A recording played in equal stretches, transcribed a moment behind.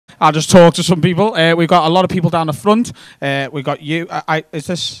I'll just talk to some people. We've got a lot of people down the front. We've got you. Is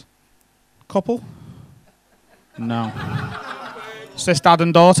this couple? No. Is this dad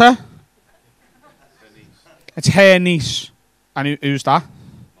and daughter? It's her niece. And who's that?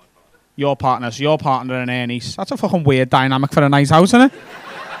 Your partner. So your partner and her niece. That's a fucking weird dynamic for a nice house, isn't it?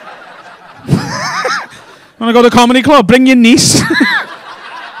 Wanna go to the comedy club? Bring your niece.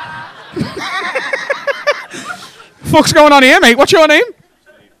 Fuck's going on here, mate? What's your name?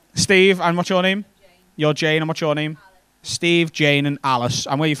 Steve. And what's your name? Jane. You're Jane. And what's your name? Alice. Steve, Jane, and Alice.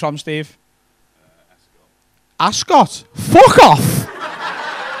 And where are you from, Steve? Ascot. Fuck off.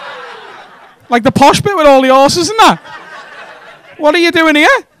 Like the posh bit with all the horses and that. What are you doing here?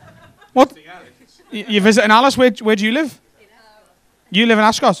 What? You're visiting Alice? Where do you live? You live in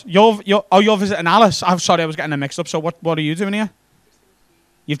Ascot. You're visiting Alice. I'm sorry, I was getting them mixed up. So what are you doing here?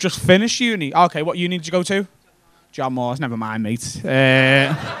 You've just finished uni. Okay, what uni did you go to? John Moores. Never mind, mate.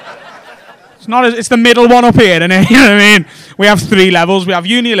 It's the middle one up here, isn't it? You know what I mean? We have 3 levels. We have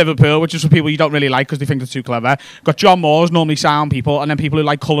Uni Liverpool, which is for people you don't really like because they think they're too clever. Got John Moores, normally sound people, and then people who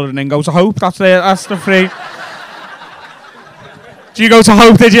like colouring and go to Hope. That's the 3. Do you go to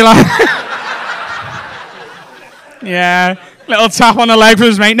Hope, did you, like? Yeah. Little tap on the leg for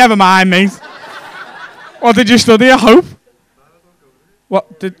his mate. Never mind, mate. What did you study at Hope?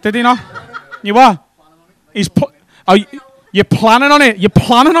 What? Did he not? You what? You're planning on it? You're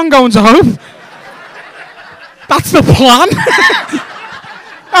planning on going to Hope? That's the plan?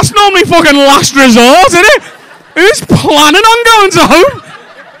 That's normally fucking last resort, isn't it? Who's planning on going to Hope?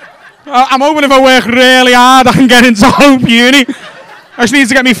 I'm hoping if I work really hard, I can get into Hope Uni. I just need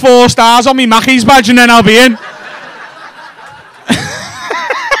to get me 4 stars on me Mackey's badge and then I'll be in.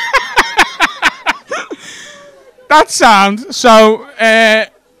 That sound. So,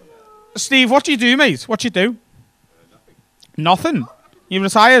 Steve, what do you do, mate? What do you do? Nothing. You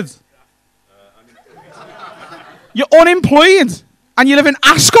retired? You're unemployed and you live in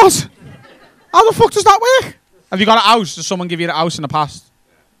Ascot. How the fuck does that work? Have you got a house? Does someone give you a house in the past?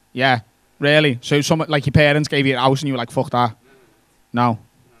 Yeah, really? So someone like your parents gave you a house and you were like, fuck that? No.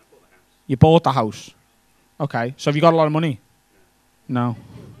 You bought the house. Okay. So have you got a lot of money? No.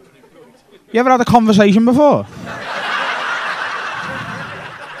 You ever had a conversation before?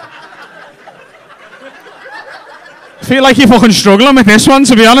 I feel like you're fucking struggling with this one,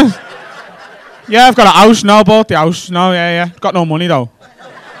 to be honest. Yeah, I've got a house. No, I bought the house. No, yeah. Got no money, though.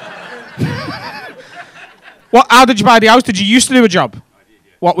 How did you buy the house? Did you used to do a job? I did,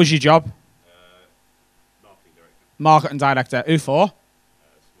 yeah. What was your job? Marketing director. Marketing director. Who for?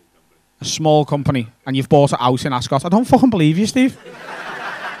 A small company. And you've bought a house in Ascot. I don't fucking believe you, Steve.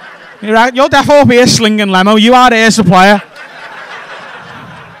 You're right. You're definitely up here slinging lemo. You are air supplier.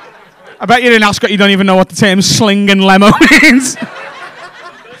 I bet you're in Ascot, you don't even know what the term slinging lemo means.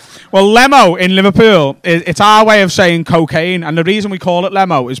 Well, lemo in Liverpool, it's our way of saying cocaine. And the reason we call it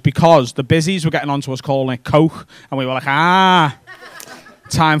lemo is because the busies were getting onto us calling it coke. And we were like,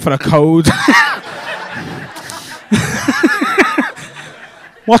 time for a code.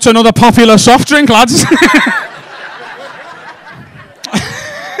 What's another popular soft drink, lads?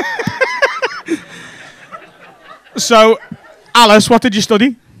 So, Alice, what did you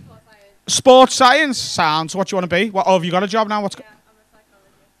study? Sports science. Sounds. What do you want to be? What? Oh, have you got a job now? Yeah, I'm a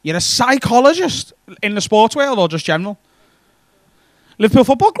psychologist. You're a psychologist in the sports world or just general? Liverpool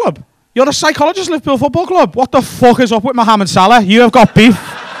Football Club. You're a psychologist, Liverpool Football Club. What the fuck is up with Mohamed Salah? You have got beef.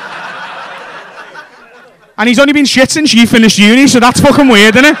 And he's only been shit since you finished uni, so that's fucking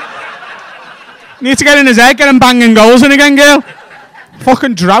weird, isn't it? You need to get in his head, get him banging goals in again, girl.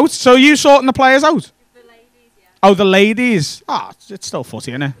 Fucking drought. So you sorting the players out? The ladies, yeah. Oh, the ladies. It's still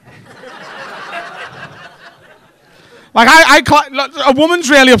footy, isn't it? Like, a woman's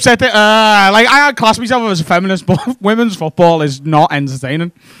really upset that, I class myself as a feminist, but women's football is not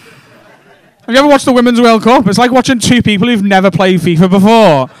entertaining. Have you ever watched the Women's World Cup? It's like watching 2 people who've never played FIFA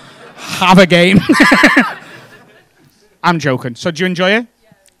before have a game. I'm joking. So, do you enjoy it?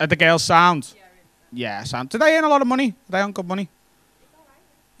 Yeah. Are the girls sound? Yeah, Yeah, sound. Do they earn a lot of money? Are they on good money?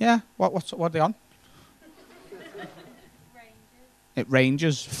 Yeah. What are they on? Ranges. It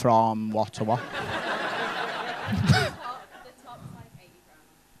ranges from what to what? The top's like 80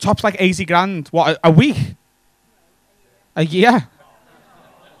 grand. Top's like 80 grand. What, a week? A year?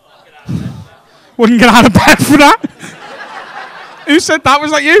 Wouldn't get out of bed for that. Who said that?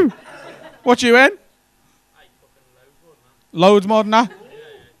 Was that you? What you in? Loads more than that?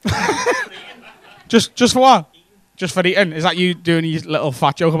 Just for what? Just for eating? Is that you doing your little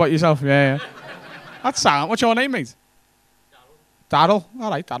fat joke about yourself? Yeah. That's sound. What's your name, mate? Daryl. All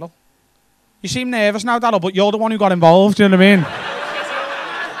right, Daryl. You seem nervous now, Daryl, but you're the one who got involved, you know what I mean?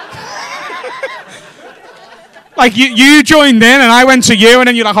 Like you joined in and I went to you and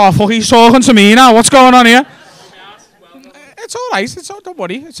then you're like, oh fuck, he's talking to me now. What's going on here? It's all right. Don't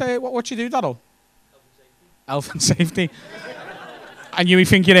worry. It's what you do, Daryl? Health and safety. And you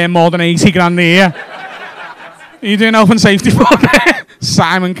think you're in more than 80 grand a year? Are you doing health and safety for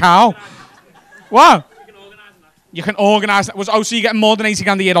Simon Cowell? What? You can organise that. So you're getting more than 80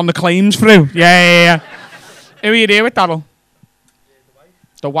 grand a year on the claims through? Yeah. Who are you there with, Daryl?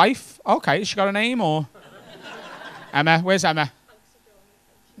 The wife? Okay. Has she got a name or? Emma. Where's Emma?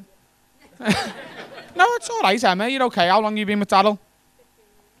 No, it's all right, Emma. You're okay. How long have you been with Daryl?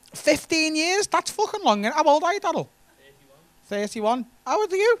 15 years? That's fucking long. How old are you, Daryl? 31. How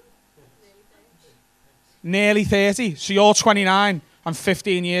old are you? Nearly 30. So you're 29 and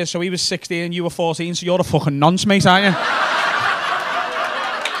 15 years. So he was 16 and you were 14. So you're a fucking nonce, mate, aren't you?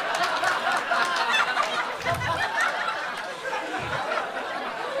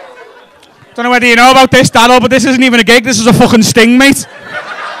 Don't know whether you know about this, Daryl, but this isn't even a gig. This is a fucking sting, mate.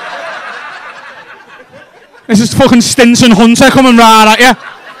 This is fucking Stinson Hunter coming right at you.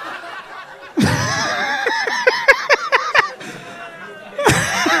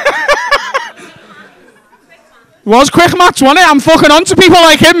 It was quick match, wasn't it? I'm fucking on to people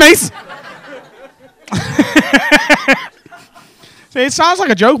like him, mate. See, it sounds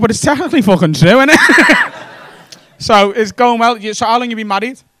like a joke, but it's technically fucking true, isn't it? So it's going well. So how long have you been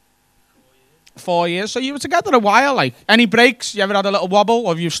married? 4 years. So you were together a while, like. Any breaks? You ever had a little wobble?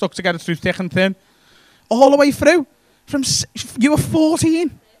 Or have you stuck together through thick and thin? All the way through? You were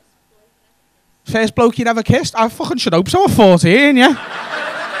 14? First bloke you'd ever kissed? I fucking should hope so at 14, yeah.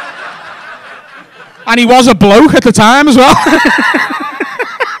 And he was a bloke at the time as well.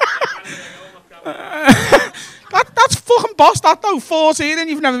 That's fucking boss, that though. 14 and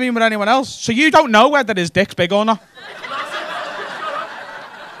you've never been with anyone else. So you don't know whether his dick's big or not.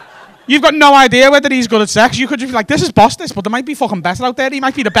 You've got no idea whether he's good at sex. You could just be like, this is boss this, but there might be fucking better out there. He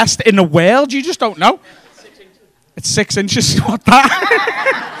might be the best in the world. You just don't know. 6 inches. It's 6 inches. What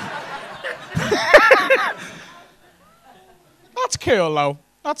that? That's cool though.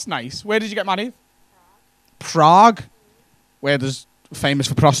 That's nice. Where did you get married? Prague. Where there's famous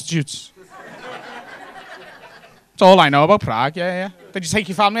for prostitutes. That's all I know about Prague, yeah. Did you take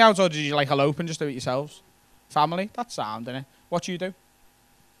your family out or did you like elope and just do it yourselves? Family? That's sound, innit? What do you do?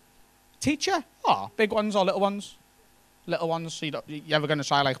 Teacher? Oh, big ones or little ones? Little ones. So you ever going to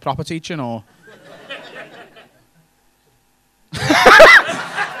try like proper teaching or?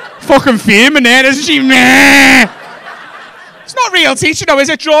 Fucking fuming there, isn't she? It's not real teaching though, is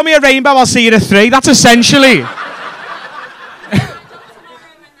it? Draw me a rainbow, I'll see you at 3. That's essentially.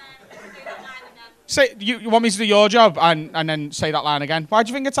 Say, you want me to do your job and then say that line again? Why do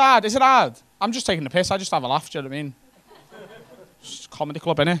you think it's hard? Is it hard? I'm just taking the piss. I just have a laugh, do you know what I mean? It's a comedy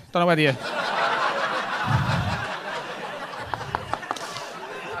club, innit? Don't know whether you...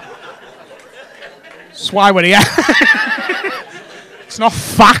 That's why we're here. It's not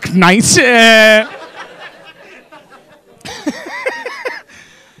fact night.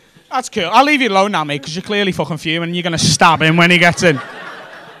 That's cool. I'll leave you alone now, mate, because you're clearly fucking fuming and you're going to stab him when he gets in.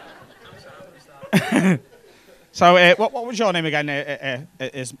 So, what was your name again?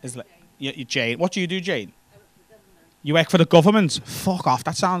 You're Jane. What do you do, Jane? You work for the government? Fuck off,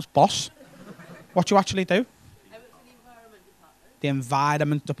 that sounds boss. What do you actually do? I work for the environment department. The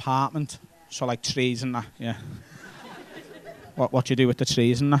environment department. Yeah. So like trees and that, yeah. What do you do with the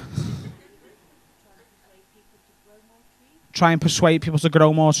trees and that? Try and persuade people to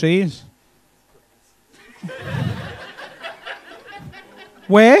grow more trees.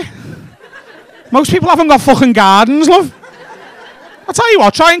 Where? Most people haven't got fucking gardens, love. I'll tell you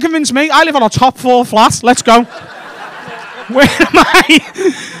what, try and convince me. I live on a top 4 flat. Let's go. Where am I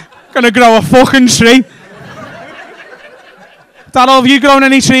going to grow a fucking tree? Daryl, have you grown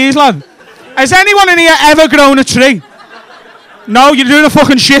any trees, lad? Has anyone in here ever grown a tree? No, you're doing a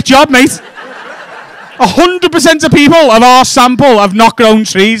fucking shit job, mate. 100% of people of our sample have not grown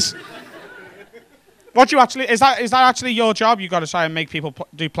trees. What do you actually... Is that actually your job? You got to try and make people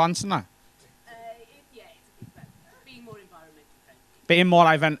do plants and that? Yeah, it's being more environmental friendly. Being more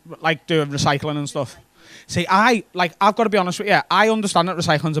like doing recycling and stuff. See, I've got to be honest with you. I understand that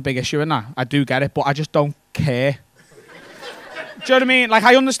recycling's a big issue in that. I do get it, but I just don't care. Do you know what I mean? Like,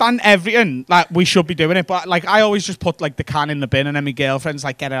 I understand everything. Like, we should be doing it, but like, I always just put like the can in the bin, and then my girlfriend's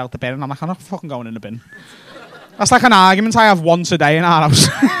like, get it out the bin, and I'm like, I'm not fucking going in the bin. That's like an argument I have once a day in our house.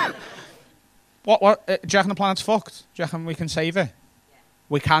 What? Do you reckon the planet's fucked? Do you reckon we can save it? Yeah.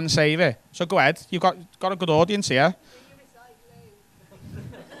 We can save it. So go ahead. You've got a good audience here.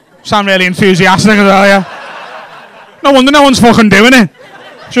 Sound really enthusiastic as well, yeah. No wonder no one's fucking doing it.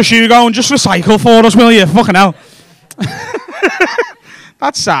 Just you going, just recycle for us, will you? Fucking hell.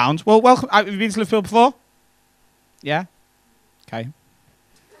 That sounds... Well, welcome. Have you been to Liverpool before? Yeah? Okay.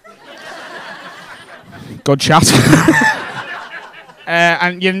 Good chat.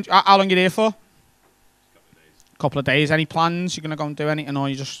 And how long are you there for? Couple of days. Any plans? You going to go and do anything, or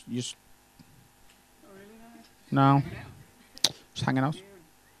you just... No? Just hanging out?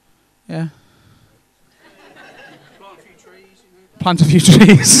 Yeah. Plant a few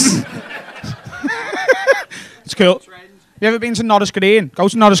trees. It's cool. Have you ever been to Norris Green? Go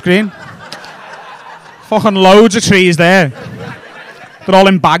to Norris Green. Fucking loads of trees there. They're all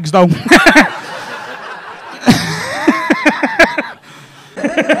in bags though.